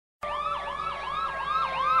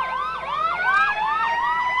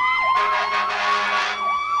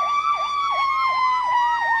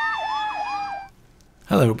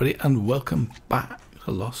Hello everybody and welcome back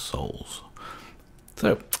to Lost Souls.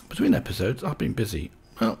 So, between episodes I've been busy.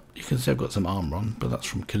 Well, you can see I've got some armor on, but that's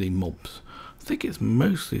from killing mobs. I think it's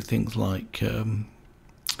mostly things like,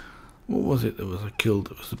 what was it that I killed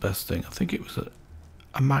that was the best thing? I think it was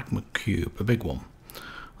a magma cube, a big one.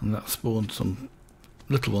 And that spawned some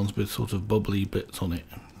little ones with sort of bubbly bits on it.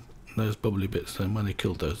 And those bubbly bits, then when they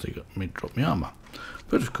killed those, they got me to drop my armor.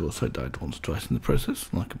 But of course I died once or twice in the process,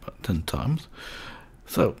 like about 10 times.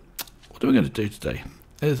 So, what we're going to do today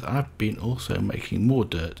is I've been also making more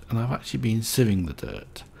dirt, and I've actually been sieving the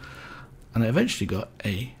dirt. And I eventually got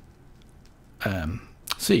a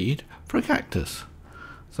seed for a cactus.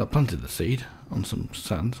 So I planted the seed on some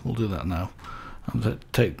sand. We'll do that now. I'm going to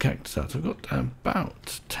take the cactus out. I've got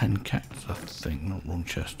about 10 cactus, I think, not wrong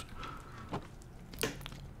chest.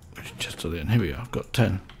 Which chest are they in? Here we go. I've got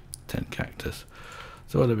 10 cactus.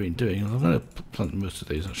 So what I've been doing is I'm going to plant most of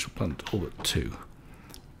these. I should plant all but 2.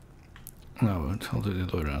 No, I won't. I'll do the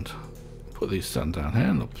other way around. Put these sand down here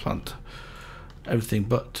and I'll plant everything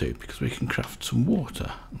but 2 because we can craft some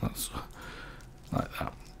water. That's like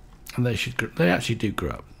that. And they actually do grow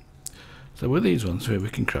up. So with these ones here we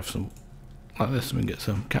can craft some like this and we can get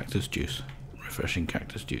some cactus juice. Refreshing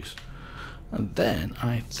cactus juice. And then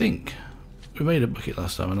I think we made a bucket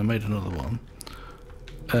last time and I made another one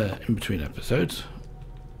in between episodes.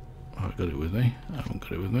 Oh, I've got it with me. I haven't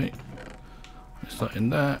got it with me. It's not in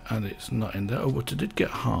there, and it's not in there. Oh, but I did get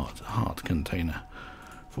a heart container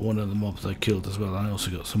for one of the mobs I killed as well. I also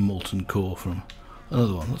got some molten core from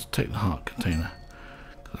another one. Let's take the heart container,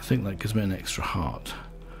 because I think that gives me an extra heart,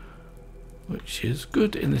 which is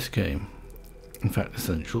good in this game. In fact,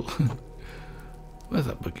 essential. Where's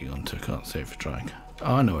that buggy gone to? I can't see it for trying.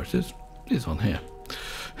 Oh, I know where it is. It's on here.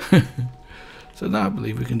 So now I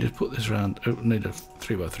believe we can just put this around. Oh, I need a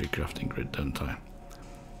 3x3 crafting grid, don't I?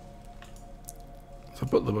 I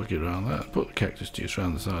put the bucket around that, put the cactus juice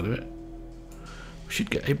around the side of it. We should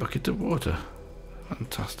get a bucket of water.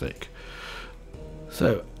 Fantastic.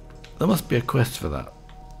 So, there must be a quest for that.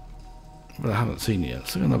 But I haven't seen it yet,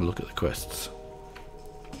 so I'm going to have a look at the quests.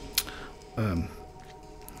 I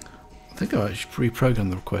think I should reprogram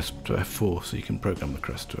the quest to F4 so you can program the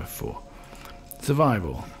quest to F4.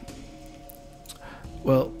 Survival.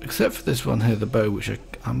 Well, except for this one here, the bow, which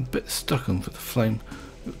I'm a bit stuck on for the flame.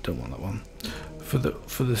 Ooh, don't want that one.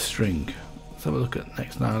 For the string. Let's have a look at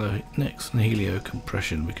next helio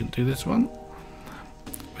compression. We can do this one.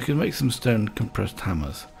 We can make some stone compressed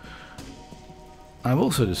hammers. I've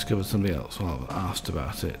also discovered something else while I've asked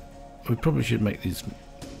about it. We probably should make these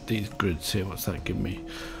grids here. What's that give me?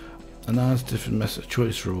 An hour's different method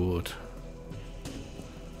choice reward.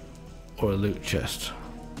 Or a loot chest.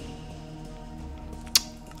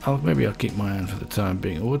 Maybe I'll keep my hand for the time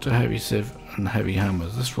being. Water, heavy sieve and heavy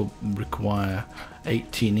hammers. This will require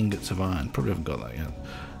 18 ingots of iron. Probably haven't got that yet.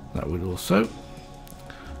 That would also.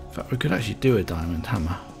 In fact, we could actually do a diamond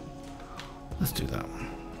hammer. Let's do that.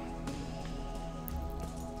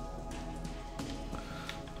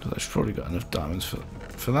 But I've probably got enough diamonds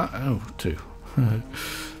for that. Oh, 2.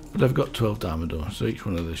 But I've got 12 diamond ore, so each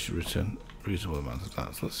one of these should return reasonable amounts of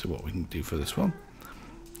that. So let's see what we can do for this one.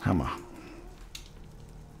 Hammer.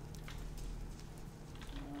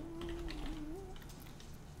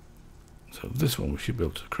 So this one we should be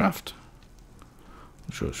able to craft.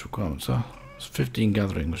 I'm sure its requirements are. It's 15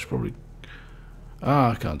 gathering, which probably.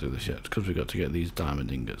 I can't do this yet because we've got to get these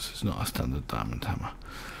diamond ingots. It's not a standard diamond hammer.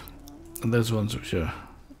 And there's ones which are.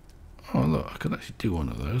 Oh look, I could actually do one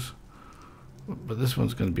of those. But this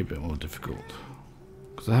one's going to be a bit more difficult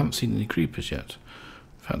because I haven't seen any creepers yet.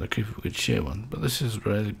 Found a creeper we could share one, but this is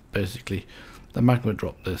really basically the magma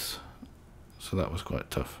dropped this, so that was quite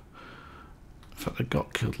tough. In fact, I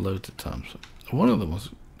got killed loads of times. One of them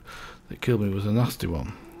that killed me was a nasty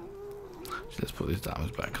one. So let's put these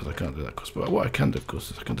diamonds back because I can't do that quest. But what I can do, of course,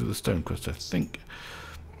 is I can do the stone quest, I think.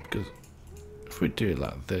 Because if we do it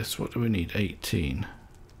like this, what do we need? 18.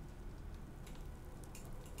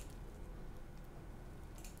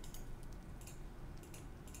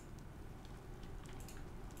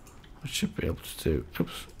 I should be able to do.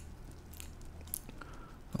 Oops.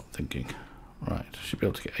 Not thinking. Right, I should be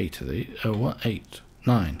able to get 8 of these. Oh, what? 8?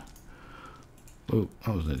 9. Oh,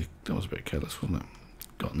 that was a bit careless, wasn't it?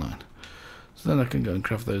 Got 9. So then I can go and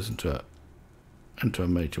craft those into a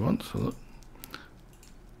major one. So look.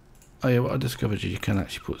 Oh yeah, what I discovered is you can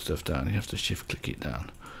actually put stuff down. You have to shift click it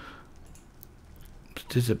down.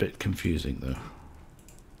 It is a bit confusing though.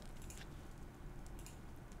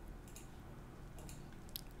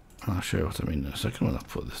 I'll show you what I mean in a second when I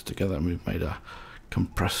put this together and we've made a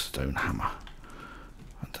compressed stone hammer.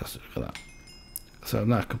 Fantastic, look at that. So I've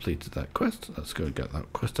now completed that quest. Let's go and get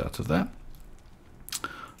that quest out of there.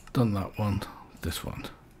 Done that one, this one.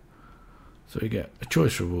 So we get a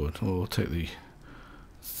choice reward. We'll take the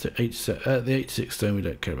 86 stone we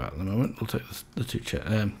don't care about at the moment. We'll take the two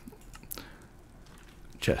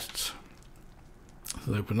chests.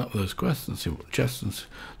 So open up those quests and see what chests and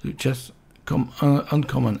loot chests.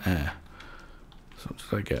 Uncommon air. So what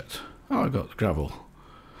did I get? Oh, I got the gravel.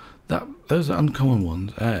 Those are uncommon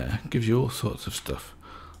ones. Air gives you all sorts of stuff.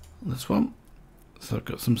 This one. So I've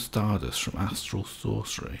got some stardust from astral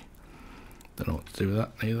sorcery. Don't know what to do with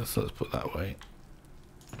that either, so let's put that away.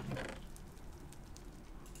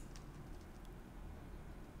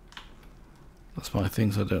 That's my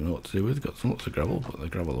things I don't know what to do with. Got some lots of gravel, put the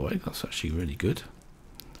gravel away. That's actually really good.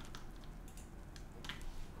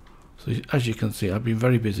 So as you can see, I've been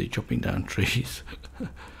very busy chopping down trees.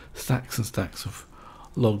 Stacks and stacks of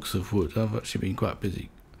logs of wood. I've actually been quite busy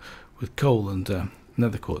with coal and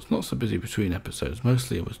nether quartz. Not so busy between episodes.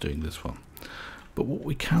 Mostly I was doing this one. But what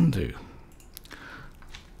we can do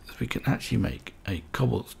is we can actually make a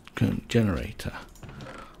cobblestone generator.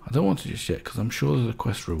 I don't want to just yet because I'm sure there's a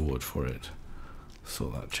quest reward for it.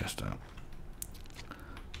 Sort that chest out.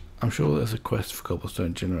 I'm sure there's a quest for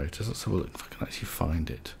cobblestone generators. Let's have a look if I can actually find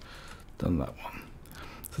it. Done that one.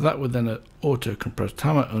 So that would then auto compressed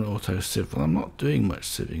hammer and auto sieve. Well, I'm not doing much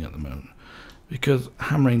sieving at the moment because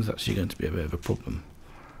hammering is actually going to be a bit of a problem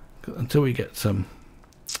until we get some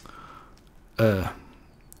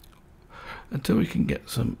until we can get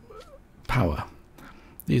some power.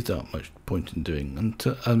 These aren't much point in doing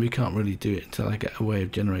and we can't really do it until I get a way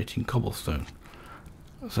of generating cobblestone.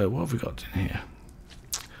 So what have we got in here?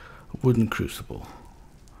 A wooden crucible,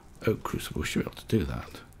 oak crucible. Should be able to do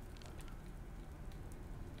that.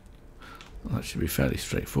 Well, that should be fairly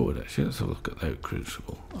straightforward actually. Let's have a look at the oak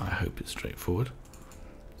crucible. I hope it's straightforward.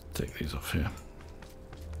 Take these off here.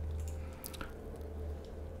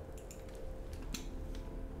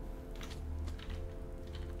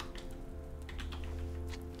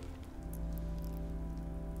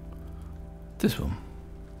 This one.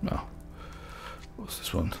 Oh. What's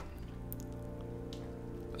this one?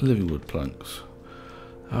 Living wood planks.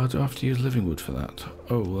 How do I have to use living wood for that?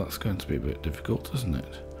 Oh, well, that's going to be a bit difficult, isn't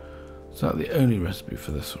it? Is that the only recipe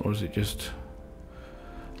for this, or is it just...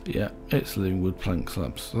 Yeah, it's living wood plank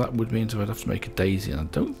slabs. So that would mean I'd have to make a daisy, and I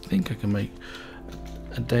don't think I can make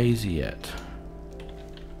a daisy yet.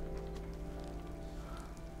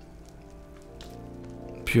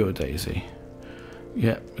 Pure daisy.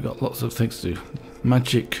 Yeah, we've got lots of things to do.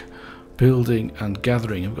 Magic, building and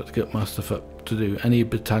gathering. I've got to get my stuff up to do any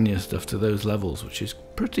Britannia stuff to those levels, which is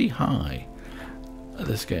pretty high at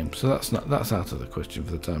this game. So that's out of the question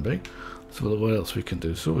for the time being. So what else we can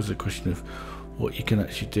do? It's always a question of what you can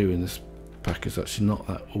actually do in this pack is actually not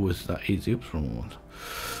that always that easy. Oops, wrong one.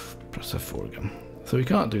 Press F4 again. So we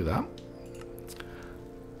can't do that.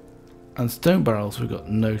 And stone barrels we've got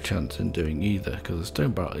no chance in doing either because the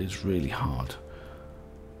stone barrel is really hard.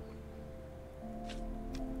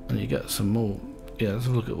 And you get some more. Yeah, let's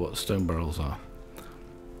have a look at what stone barrels are.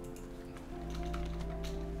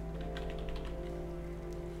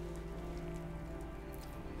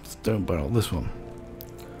 Stone barrel, this one.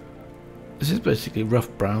 This is basically rough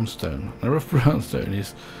brownstone. Now, rough brownstone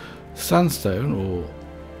is sandstone, or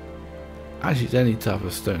actually it's any type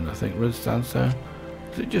of stone. I think red sandstone.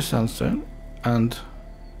 Is it just sandstone? And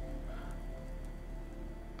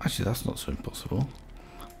actually, that's not so impossible.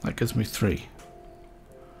 That gives me 3.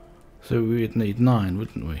 So we would need 9,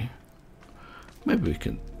 wouldn't we? Maybe we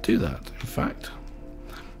can do that, in fact.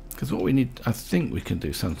 Because what we need, I think we can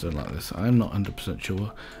do sandstone like this. I'm not 100%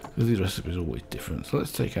 sure, because these recipes are always different. So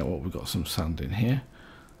let's take out what we've got, some sand in here.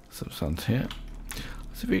 Some sand here.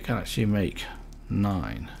 Let's see if we can actually make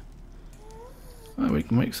 9. Oh, we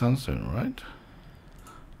can make sandstone, alright.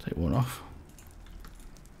 Take one off.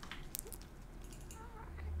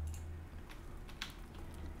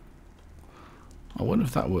 I wonder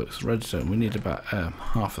if that works. Redstone, we need about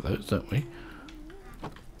half of those, don't we?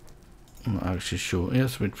 I'm not actually sure.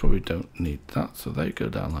 Yes, we probably don't need that, so they go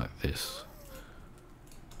down like this.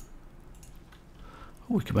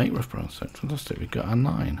 Oh, we can make rough brownstone. Fantastic, we've got our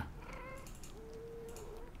 9.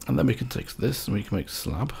 And then we can take this and we can make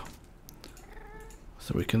slab.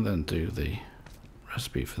 So we can then do the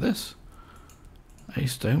recipe for this. A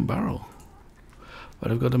stone barrel.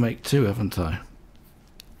 But I've got to make 2, haven't I?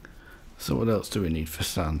 So what else do we need for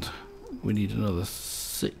sand? We need another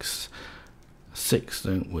 6,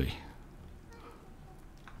 don't we?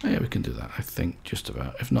 Yeah, we can do that, I think, just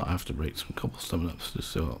about. If not, I have to break some cobblestone up to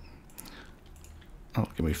do.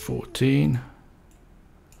 That'll give me 14.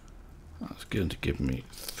 That's going to give me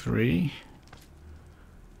 3.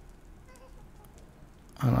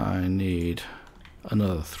 And I need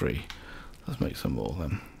another 3. Let's make some more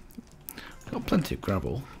then. Got plenty of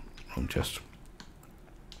gravel. Wrong chest.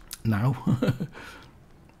 Now. We'll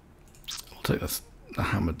take the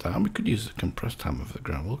hammer down. We could use a compressed hammer for the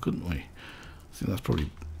gravel, couldn't we? I think that's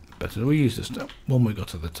probably better. We use this one we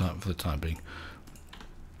got at the time for the time being.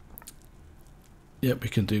 Yep, we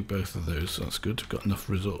can do both of those. So that's good. We've got enough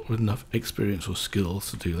enough experience or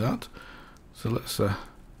skills to do that. So let's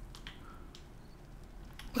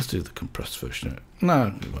do the compressed version.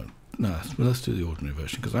 No, we won't. No, let's do the ordinary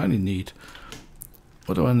version because I only need.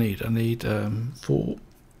 What do I need? I need 4.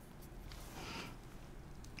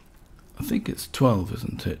 I think it's 12,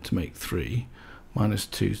 isn't it, to make 3? Minus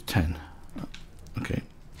 2 is 10. Okay.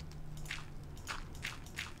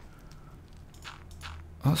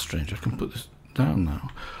 That's strange. I can put this down now.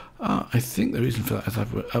 I think the reason for that is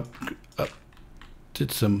I've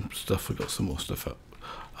did some stuff. I got some more stuff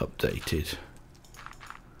updated.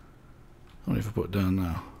 How many have I put down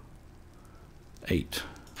now? 8.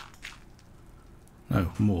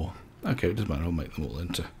 No, more. Okay, it doesn't matter. I'll make them all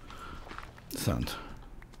into sand.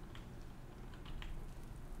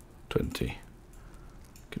 20.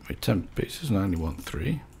 Give me 10 pieces, and I only want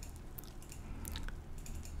 3.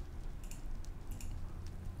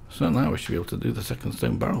 So now we should be able to do the second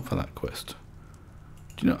stone barrel for that quest.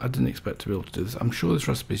 Do you know, I didn't expect to be able to do this. I'm sure this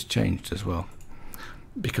recipe's changed as well,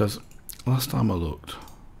 because last time I looked,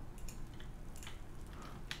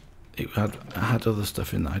 it had other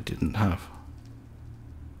stuff in that I didn't have.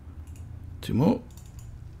 2 more.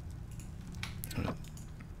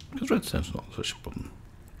 Because redstone's not such a problem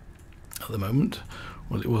at the moment.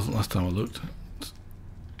 Well, it wasn't last time I looked.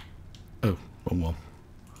 Oh, wrong one.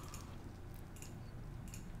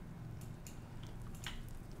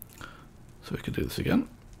 So we could do this again.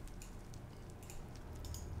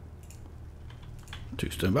 2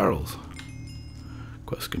 stone barrels.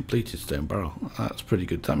 Quest completed, stone barrel. That's pretty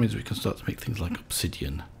good. That means we can start to make things like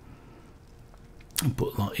obsidian. And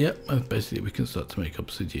put like, yep, basically we can start to make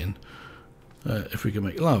obsidian if we can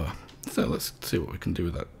make lava. So let's see what we can do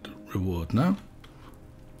with that reward now.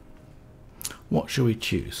 What shall we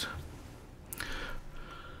choose?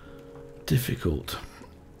 Difficult.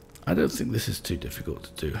 I don't think this is too difficult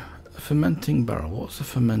to do. A fermenting barrel. What's a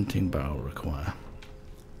fermenting barrel require?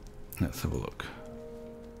 Let's have a look.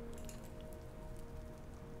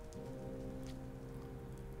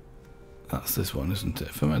 That's this one, isn't it?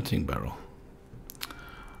 Fermenting barrel.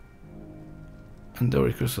 And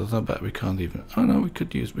Dxtory crystals, I bet we can't even. Oh no, we could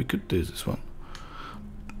do this one.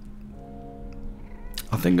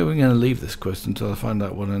 I think I'm going to leave this quest until I find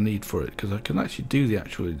out what I need for it, because I can actually do the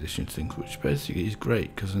actual edition things, which basically is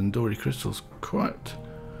great, because an Dxtory crystal's quite.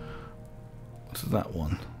 What's that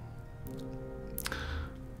one?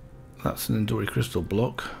 That's an Dxtory crystal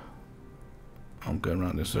block. I'm going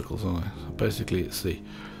around in circles, aren't I? So basically, it's the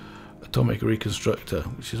atomic reconstructor,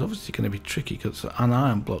 which is obviously going to be tricky because an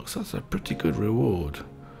iron block. So that's a pretty good reward.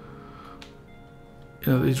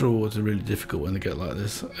 You know, these rewards are really difficult when they get like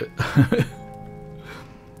this.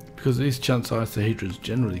 Because these chance icosahedrons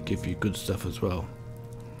generally give you good stuff as well.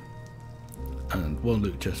 And 1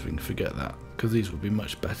 loot chest, we can forget that, because these would be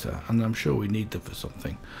much better, and I'm sure we need them for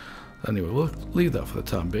something. Anyway, we'll leave that for the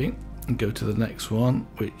time being and go to the next one,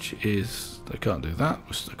 which is, I can't do that,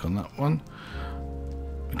 we're stuck on that one.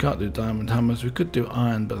 We can't do diamond hammers. We could do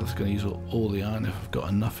iron, but that's going to use all the iron if I've got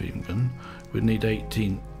enough even. We'd need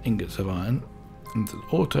 18 ingots of iron. And an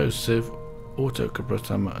auto sieve, auto compressed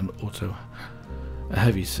hammer, and a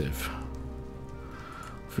heavy sieve.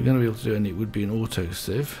 If we're going to be able to do any, it would be an auto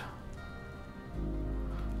sieve.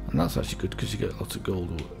 And that's actually good because you get lots of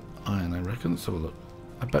gold or iron, I reckon. Let's have a look.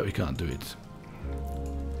 I bet we can't do it.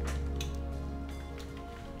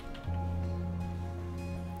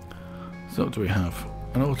 So what do we have?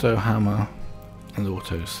 An auto hammer and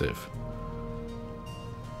auto sieve.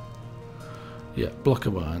 Yeah, block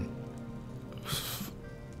of iron.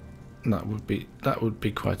 That would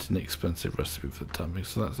be quite an expensive recipe for the time being.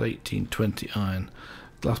 So that's 18, 20 iron.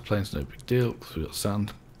 Glass plane's no big deal because we've got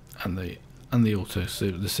sand, and the auto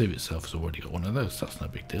sieve. The sieve itself has already got one of those. So that's no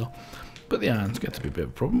big deal. But the iron's going to be a bit of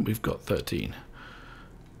a problem. We've got 13.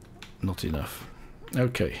 Not enough.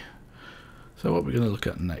 Okay. So what we're going to look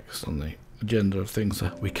at next on the agenda of things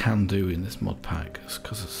that we can do in this mod pack,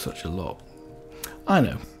 because it's such a lot. I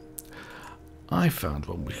know. I found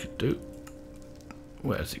what we could do.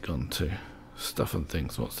 Where has it gone to? Stuff and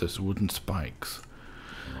things. What's this? Wooden spikes.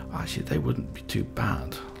 Actually, they wouldn't be too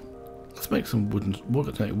bad. Let's make some wooden. We're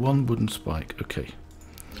going to make 1 wooden spike. Okay.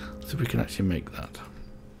 So we can actually make that.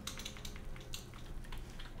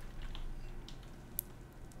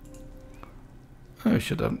 I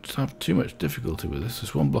shouldn't have too much difficulty with this.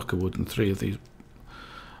 There's 1 block of wood and 3 of these.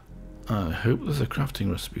 I hope there's a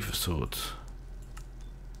crafting recipe for swords.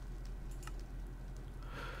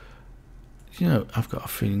 You know, I've got a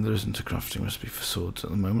feeling there isn't a crafting recipe for swords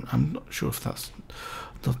at the moment. I'm not sure if that's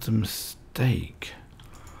not a mistake.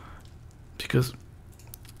 Because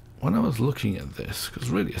when I was looking at this, because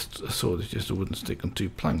really a sword is just a wooden stick and 2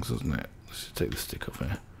 planks, isn't it? Let's just take the stick off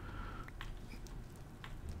here.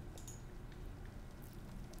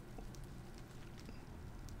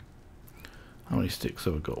 How many sticks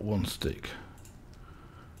have I got? 1 stick.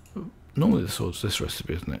 Normally the sword's this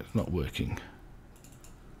recipe, isn't it? It's not working.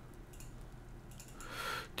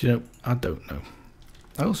 Do you know? I don't know.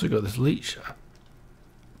 I also got this leech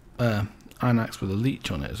iron axe with a leech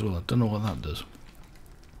on it as well. I don't know what that does.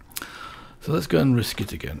 So let's go and risk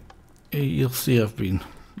it again. You'll see I've been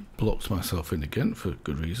blocked myself in again for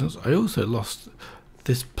good reasons. I also lost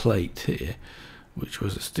this plate here, which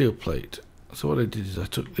was a steel plate. So what I did is I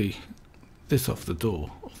took this off the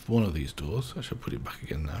door of one of these doors. I should put it back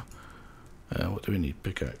again now. What do we need?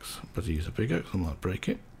 Pickaxe. But to use a pickaxe, I might break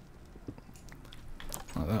it.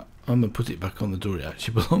 Like that. I'm going to put it back on the door it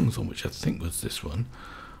actually belongs on, which I think was this one.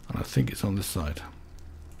 And I think it's on this side.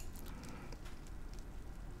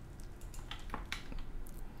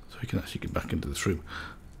 So we can actually get back into this room.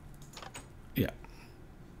 Yeah.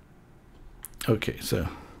 Okay, so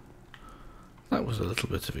that was a little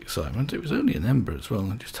bit of excitement. It was only an ember as well,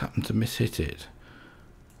 and I just happened to miss-hit it.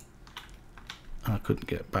 And I couldn't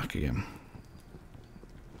get back again.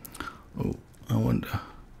 Oh, I wonder.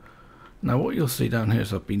 Now what you'll see down here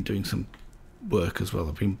is I've been doing some work as well.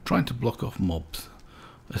 I've been trying to block off mobs,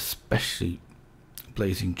 especially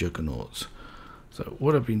blazing juggernauts. So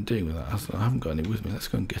what I've been doing with that, I haven't got any with me. Let's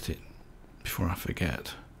go and get it before I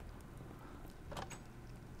forget.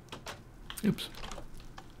 Oops.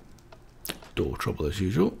 Door trouble as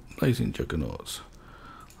usual. Blazing juggernauts.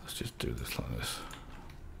 Let's just do this like this.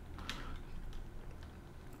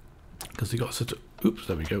 Because they got such a... Oops,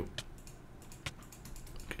 there we go.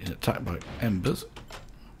 Getting attacked by embers.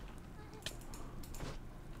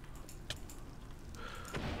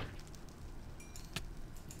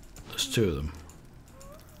 There's 2 of them.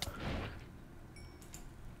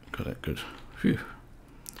 Got it, good. Phew.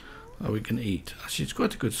 Oh, we can eat. Actually, it's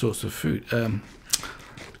quite a good source of food.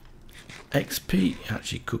 XP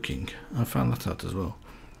actually cooking. I found that out as well.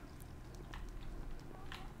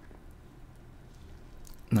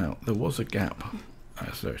 Now, there was a gap.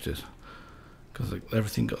 Yes, there it is. Because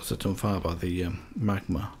everything got set on fire by the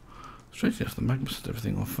magma. Strangely enough, the magma set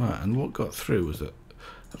everything on fire. And what got through was a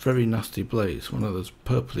very nasty blaze. One of those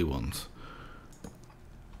purpley ones.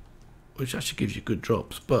 Which actually gives you good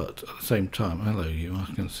drops. But at the same time, hello you, I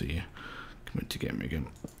can see you. Come in to get me again.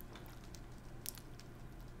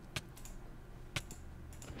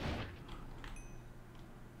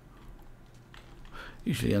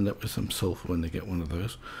 Usually end up with some sulfur when they get one of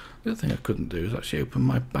those. The other thing I couldn't do is actually open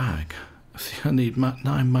my bag. See, I need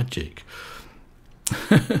 9 magic.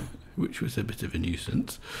 Which was a bit of a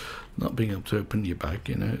nuisance. Not being able to open your bag,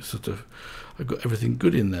 you know, it's sort of... I've got everything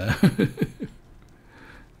good in there.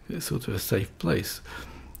 It's sort of a safe place.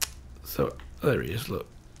 So, there he is, look.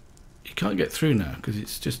 You can't get through now, because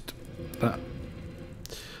it's just that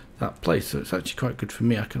place. So it's actually quite good for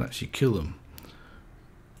me. I can actually kill them.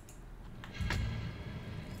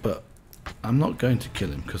 But I'm not going to kill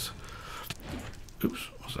him because... Oops,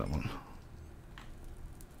 what's that one?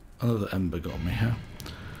 Another ember got me here.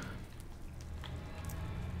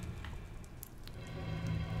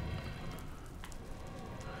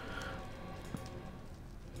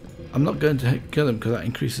 I'm not going to kill him because that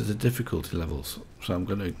increases the difficulty levels. So I'm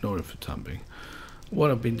going to ignore him for the time being.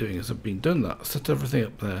 What I've been doing is I've been doing that. Set everything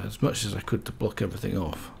up there as much as I could to block everything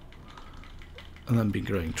off. And then been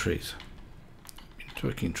growing trees.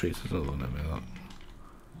 Twerking trees, there's another one over there.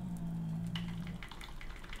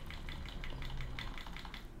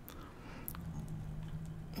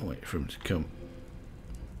 I'll wait for him to come.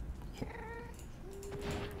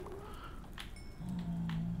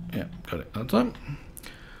 Yeah, got it that time.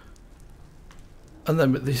 And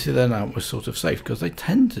then, but this is then now we're sort of safe because they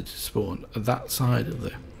tend to spawn at that side of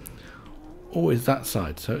the... Always that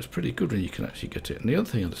side, so it's pretty good when you can actually get it. And the other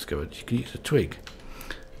thing I discovered, you can use a twig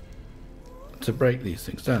to break these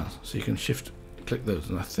things down, so you can click those,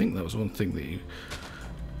 and I think that was one thing that you,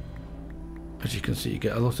 as you can see, you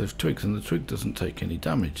get a lot of twigs and the twig doesn't take any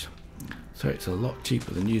damage, so it's a lot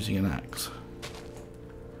cheaper than using an axe.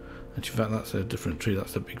 And in fact that's a different tree,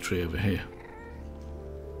 that's a big tree over here.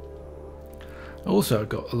 Also I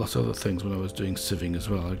got a lot of other things when I was doing sieving as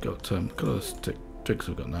well. I got all the twigs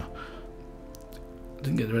I've got now.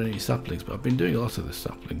 didn't get rid of any saplings, but I've been doing a lot of this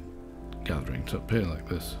sapling gathering to up here like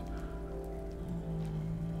this.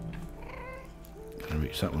 Can I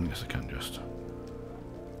reach that one? Yes, I can just.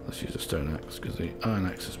 Let's use a stone axe because the iron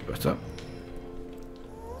axe is better.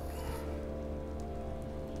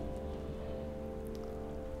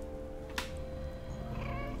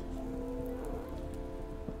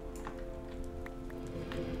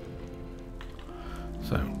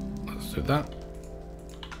 So let's do that.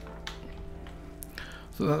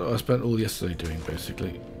 So that's what I spent all yesterday doing,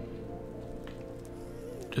 basically.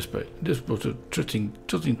 Just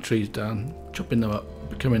trutting trees down, chopping them up,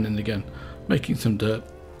 coming in again, making some dirt,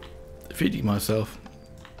 feeding myself,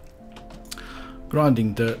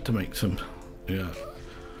 grinding dirt to make some,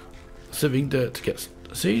 sieving dirt to get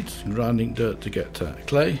seeds, grinding dirt to get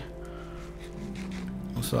clay.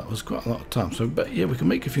 So that was quite a lot of time. So, but yeah, we can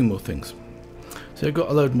make a few more things. So I've got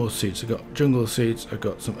a load more seeds. I've got jungle seeds, I've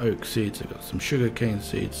got some oak seeds, I've got some sugarcane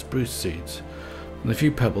seeds, spruce seeds, and a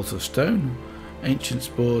few pebbles of stone, ancient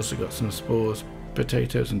spores, I've got some spores,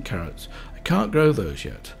 potatoes and carrots. I can't grow those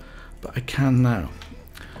yet, but I can now.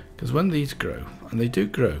 Because when these grow, and they do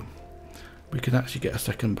grow, we can actually get a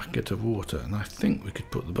second bucket of water, and I think we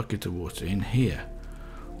could put the bucket of water in here.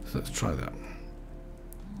 So let's try that.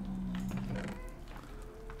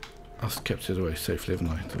 I've kept it away safely, haven't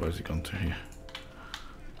I? Otherwise it's gone to here.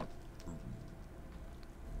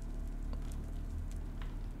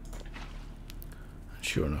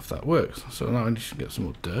 Sure enough, that works. So now I need to get some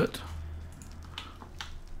more dirt.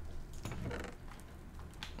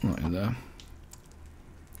 Right in there.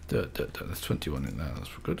 Dirt. There's 21 in there. That's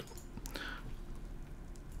good.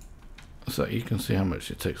 So you can see how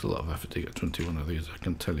much it takes a lot of effort to get 21 of these, I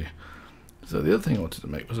can tell you. So the other thing I wanted to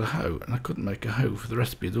make was a hoe, and I couldn't make a hoe, for the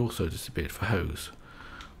recipe had also disappeared for hoes,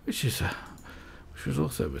 which was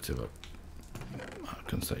also a bit of a, I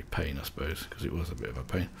can say pain, I suppose, because it was a bit of a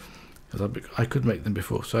pain. Because I could make them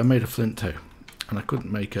before, so I made a flint hoe, and I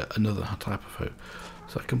couldn't make another type of hoe.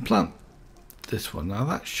 So I can plant this one. Now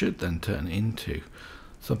that should then turn into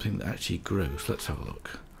something that actually grows. Let's have a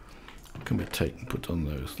look. What can we take and put on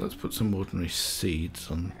those? Let's put some ordinary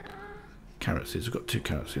seeds on carrot seeds. We've got 2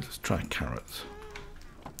 carrot seeds. Let's try carrots.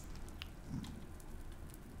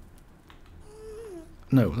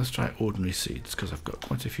 No, let's try ordinary seeds, because I've got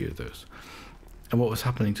quite a few of those. And what was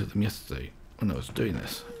happening to them yesterday when I was doing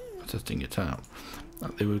this, testing it out,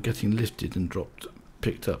 that they were getting lifted and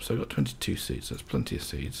picked up. So I've got 22 seeds. That's plenty of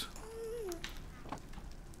seeds.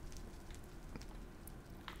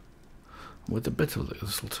 With a bit of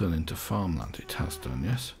this will turn into farmland. It has done,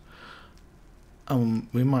 yes.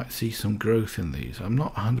 We might see some growth in these. I'm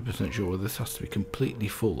not 100% sure whether this has to be completely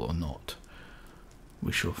full or not.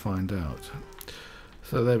 We shall find out.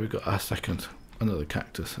 So there we've got our another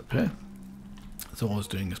cactus up here. So what I was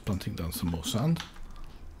doing is planting down some more sand,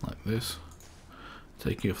 like this,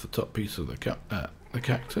 taking off the top piece of the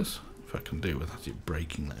cactus, if I can do without it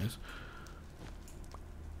breaking, that is.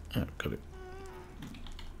 Oh, got it.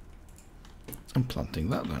 And planting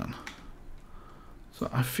that down. So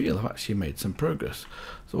I feel I've actually made some progress.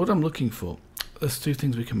 So what I'm looking for, there's 2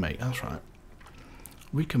 things we can make. That's right.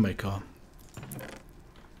 We can make our,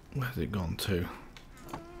 where's it gone to?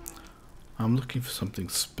 I'm looking for something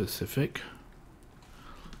specific.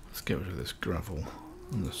 Let's get rid of this gravel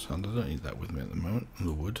and the sand. I don't need that with me at the moment. And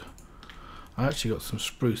the wood. I actually got some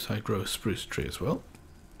spruce. I grow a spruce tree as well.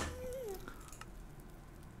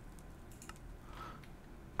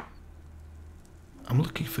 I'm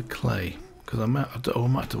looking for clay, because I might have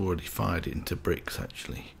already fired it into bricks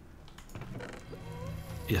actually.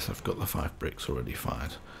 Yes, I've got the 5 bricks already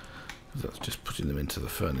fired. That's just putting them into the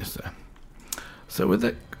furnace there. So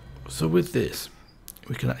with this,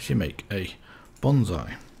 we can actually make a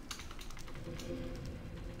bonsai.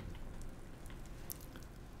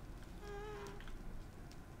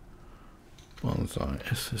 Bonsai,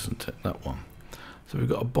 yes, isn't it? That one. So we've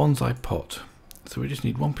got a bonsai pot. So we just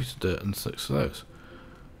need 1 piece of dirt and 6 of those.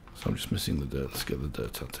 So I'm just missing the dirt. Let's get the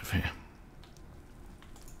dirt out of here.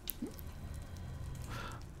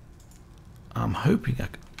 I'm hoping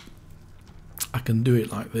I can do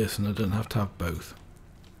it like this and I don't have to have both.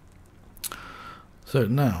 So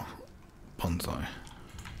now, bonsai.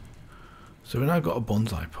 So we've now got a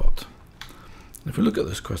bonsai pot. If we look at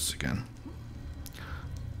this quest again,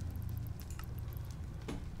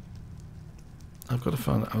 I've got to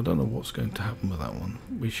find out, I don't know what's going to happen with that one.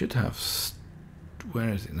 We should have, where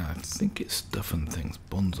is it now? I think it's stuff and things,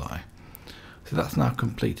 bonsai. So that's now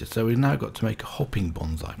completed. So we've now got to make a hopping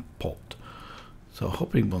bonsai pot. So a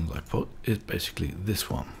hopping bonsai pot is basically this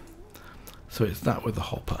one. So it's that with a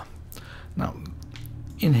hopper. Now,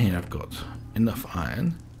 in here I've got enough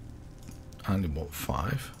iron, I only want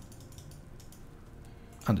 5.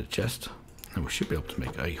 And a chest. And we should be able to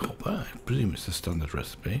make a hopper. I presume it's the standard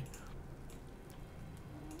recipe.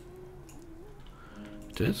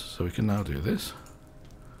 It is, so we can now do this.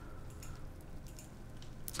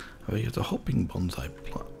 Oh, you have the hopping bonsai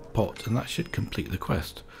pot, and that should complete the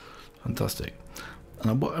quest. Fantastic.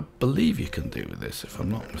 And what I believe you can do with this, if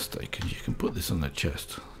I'm not mistaken, you can put this on the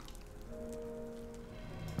chest.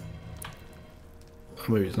 Or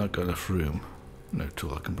maybe it's not got enough room. No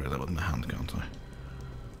tool, I can break that with my hand, can't I?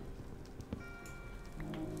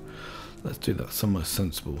 Let's do that somewhere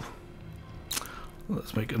sensible.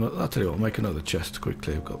 Let's make another. I'll tell you what, I'll make another chest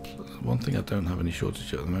quickly. I've got one thing I don't have any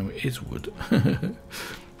shortage of at the moment is wood. In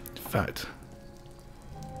fact,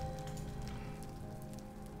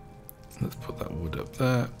 let's put that wood up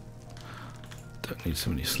there. Don't need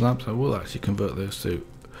so many slabs. I will actually convert those to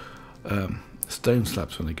stone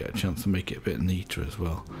slabs when I get a chance to make it a bit neater as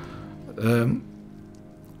well.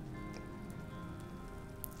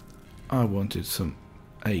 I wanted some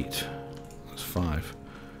 8. That's 5.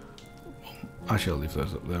 Actually, I'll leave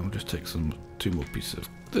those up there. We'll just take 2 more pieces of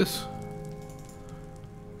this.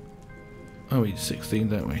 Oh, we need 16,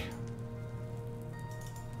 don't we?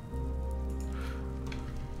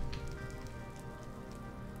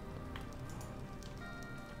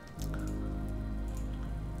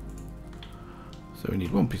 So we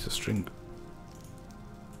need 1 piece of string.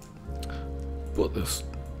 Put this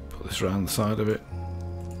around the side of it.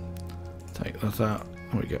 Take that out,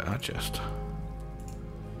 and we get our chest.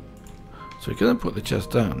 So we can then put the chest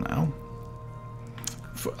down now.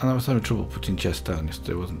 And I was having trouble putting chest down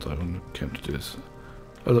yesterday, wasn't I, when I came to do this.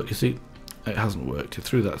 Oh look, you see, it hasn't worked. It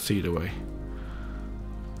threw that seed away.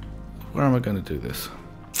 Where am I going to do this?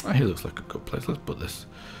 Oh, here looks like a good place. Let's put this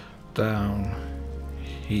down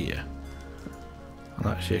here. And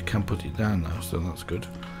actually I can put it down now, so that's good.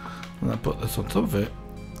 And I put this on top of it,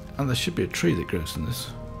 and there should be a tree that grows in this.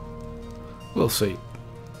 We'll see.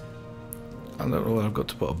 I don't know whether I've got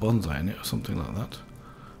to put a bonsai in it or something like that.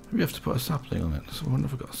 Maybe you have to put a sapling on it. So I wonder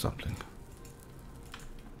if I've got a sapling.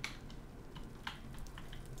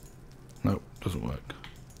 No, doesn't work.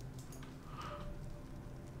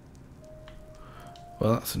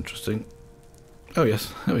 Well, that's interesting. Oh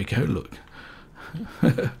yes, there we go, look.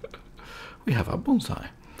 We have our bonsai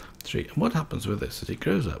tree. And what happens with this is it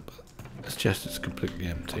grows up. This chest is completely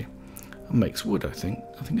empty. And makes wood, I think.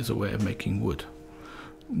 I think it's a way of making wood.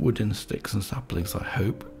 Wooden sticks and saplings, I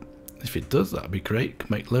hope. If it does, that'd be great. Can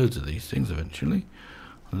make loads of these things eventually.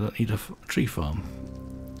 I don't need a tree farm.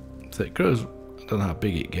 So it grows, I don't know how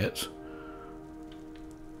big it gets.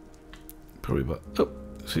 Probably about, oh,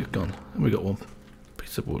 see, it's gone. And we got 1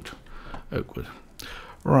 piece of wood, oak wood.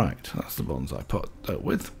 Right, that's the bonsai pot dealt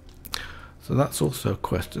with. So that's also a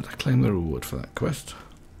quest. Did I claim the reward for that quest?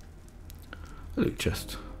 A loot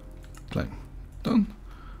chest. Claim. Done.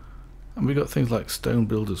 And we got things like stone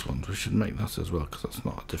builders ones. We should make that as well, because that's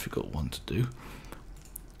not a difficult one to do.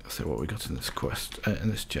 Let's see what we got in this quest, in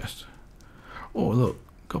this chest. Oh look,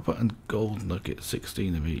 copper and gold nugget,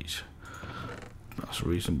 16 of each. That's a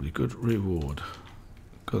reasonably good reward.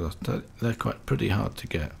 Because they're quite pretty hard to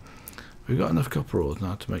get. We've got enough copper ores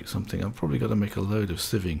now to make something. I've probably got to make a load of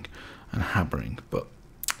sieving and hammering, but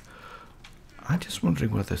I'm just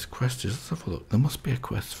wondering where this quest is. Let's have a look. There must be a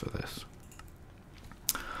quest for this.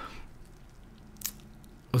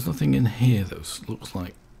 There's nothing in here that looks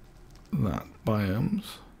like that. Biomes.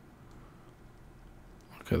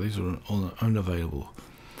 Okay, these are all unavailable.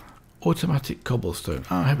 Automatic cobblestone.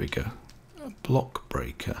 Ah, here we go. A block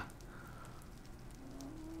breaker.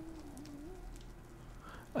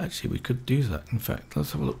 Actually, we could do that. In fact,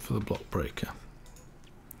 let's have a look for the block breaker.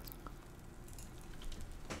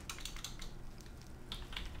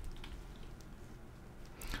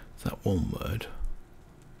 Is that one word?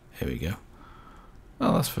 Here we go.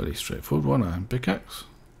 Well, that's fairly straightforward. 1 iron pickaxe,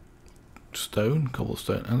 stone,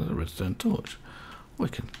 cobblestone, and a redstone torch. We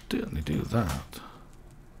can certainly do that.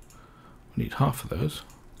 We need half of those.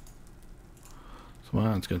 So my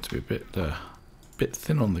iron's going to be a bit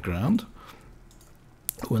thin on the ground.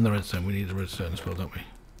 Oh, and the redstone, we need a redstone as well, don't we?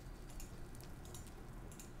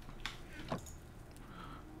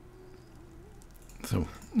 So,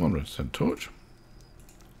 1 redstone torch.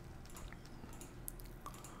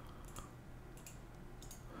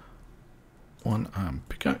 One iron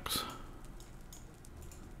pickaxe.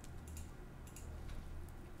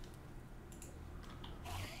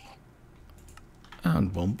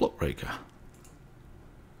 And 1 block breaker.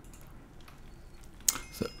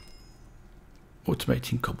 So,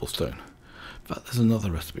 automating cobblestone. In fact, there's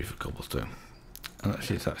another recipe for cobblestone. And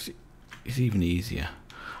actually it's even easier.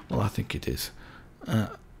 Well, I think it is.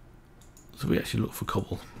 So So we actually look for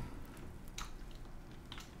cobble.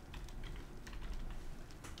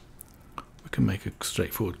 We can make a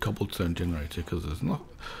straightforward cobblestone generator because there's not.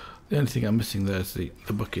 The only thing I'm missing there is the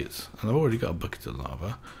buckets, and I've already got a bucket of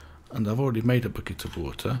lava, and I've already made a bucket of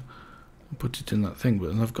water and put it in that thing,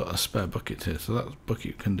 but I've got a spare bucket here, so that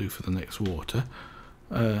bucket can do for the next water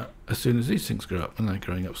as soon as these things grow up, and they're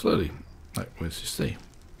growing up slowly, like as you see.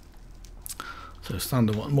 So sand,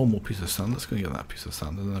 I want one more piece of sand. Let's go get that piece of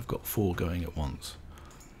sand, and then I've got 4 going at once.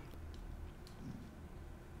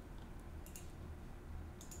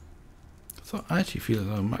 So I actually feel as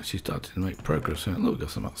though I'm actually starting to make progress here. Look, we've got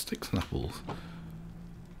some sticks and apples.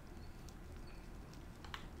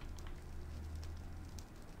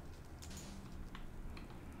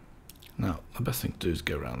 Now, the best thing to do is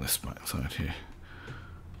go around this back side here.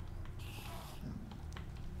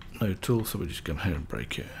 No tool, so we just come here and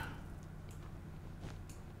break it.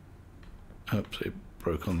 Oops, it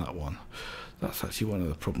broke on that one. That's actually one of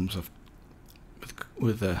the problems I've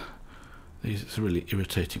with these. It's really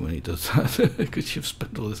irritating when he does that because you've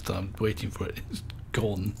spent all this time waiting for it. It's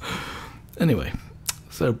gone. Anyway,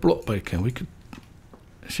 so block breaker. We could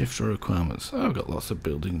shift our requirements. Oh, I've got lots of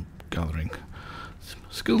building gathering.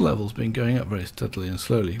 Skill level's been going up very steadily and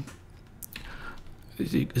slowly.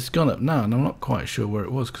 It's gone up now, and I'm not quite sure where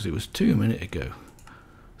it was because it was 2 minutes ago.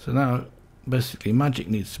 So now, basically, magic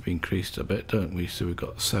needs to be increased a bit, don't we? So we've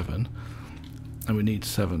got 7, and we need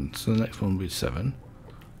 7. So the next one will be 7.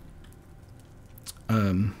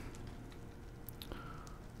 And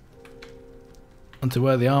to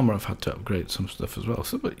wear the armor, I've had to upgrade some stuff as well.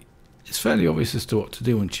 So, but it's fairly obvious as to what to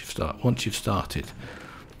do once you've started.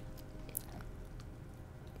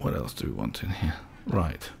 What else do we want in here?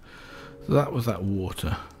 Right. So that was that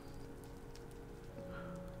water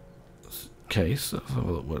case. Let's have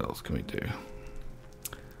a look. What else can we do?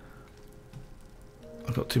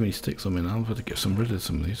 I've got too many sticks on me now. I've got to get rid of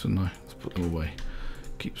some of these, haven't I? Let's put them away.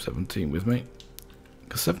 Keep 17 with me.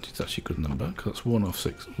 Because 17 is actually a good number. Because that's 1 off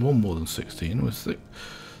 6. 1 more than 16. With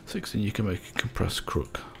 16, you can make a compressed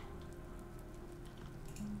crook.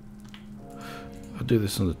 I'll do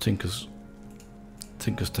this on the Tinker's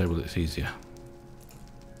table. It's easier.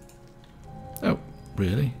 Oh,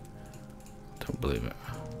 really? Don't believe it.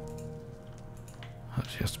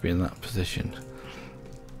 Actually has to be in that position.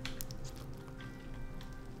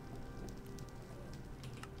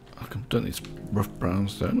 I can do this rough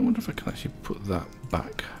brownstone. I wonder if I can actually put that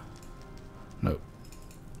back. No.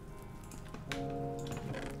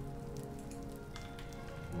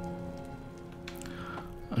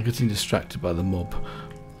 I'm getting distracted by the mob.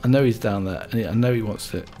 I know he's down there, and I know he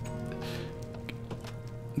wants to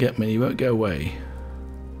get me. He won't go away.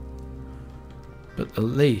 But at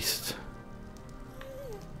least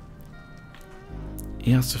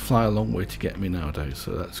he has to fly a long way to get me nowadays,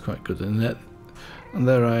 so that's quite good. And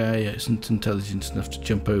their AI isn't intelligent enough to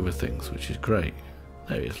jump over things, which is great.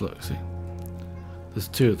 There he is, look, see. There's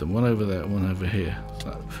 2 of them, one over there, one over here.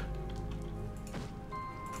 So,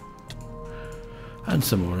 and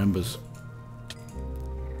some more embers.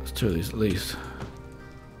 There's 2 of these at least.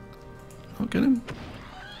 I'll get him.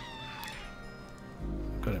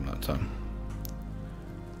 Got him that time.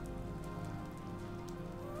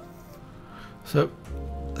 So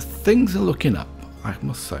things are looking up, I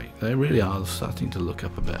must say. They really are starting to look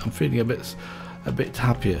up a bit. I'm feeling a bit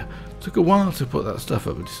happier. Took a while to put that stuff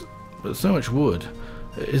up, but so much wood,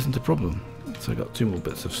 it isn't a problem. So I got 2 more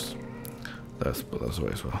bits of. Let's put those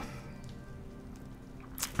away as well.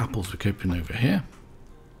 Apples we're keeping over here.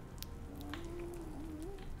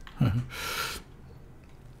 I've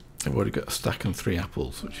already got a stack and 3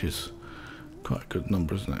 apples, which is quite a good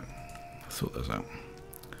number, isn't it? Let's sort those out.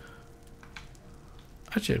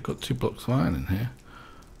 Actually, I've got 2 blocks of iron in here.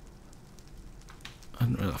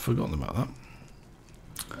 I've forgotten about that.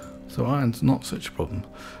 So iron's not such a problem.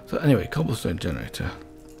 So anyway, cobblestone generator.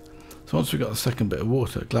 So once we've got the second bit of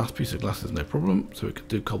water, a piece of glass is no problem, so we could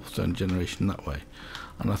do cobblestone generation that way.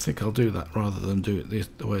 And I think I'll do that rather than do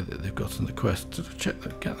it the way that they've got on the quest to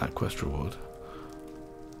get that quest reward.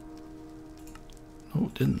 Oh,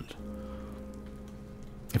 it didn't.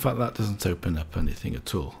 In fact, that doesn't open up anything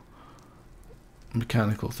at all.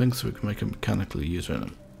 Mechanical things, so we can make a mechanical user in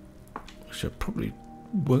them, which I probably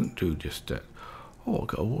won't do just yet. Oh, I've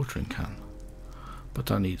got a watering can,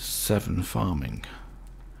 but I need 7 farming.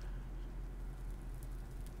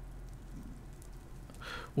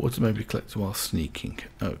 Water may be collected while sneaking.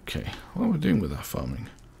 Okay, what are we doing with our farming?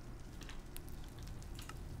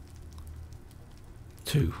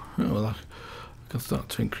 2. Oh, well, I can start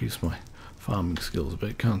to increase my farming skills a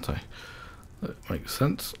bit, can't I? That makes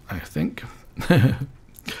sense, I think.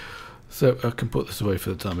 So I can put this away for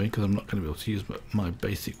the time being because I'm not going to be able to use my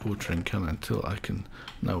basic watering can until I can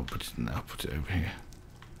put it over here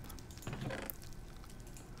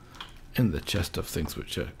in the chest of things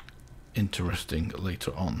which are interesting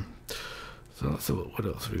later on. So let's see what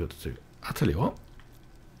else have we got to do. I'll tell you what,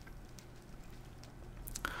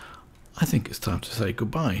 I think it's time to say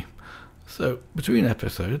goodbye. So between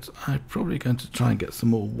episodes I'm probably going to try and get some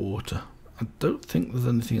more water. I don't think there's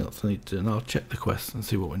anything else I need to do, and I'll check the quests and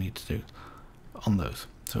see what we need to do on those.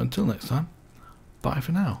 So until next time, bye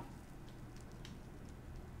for now.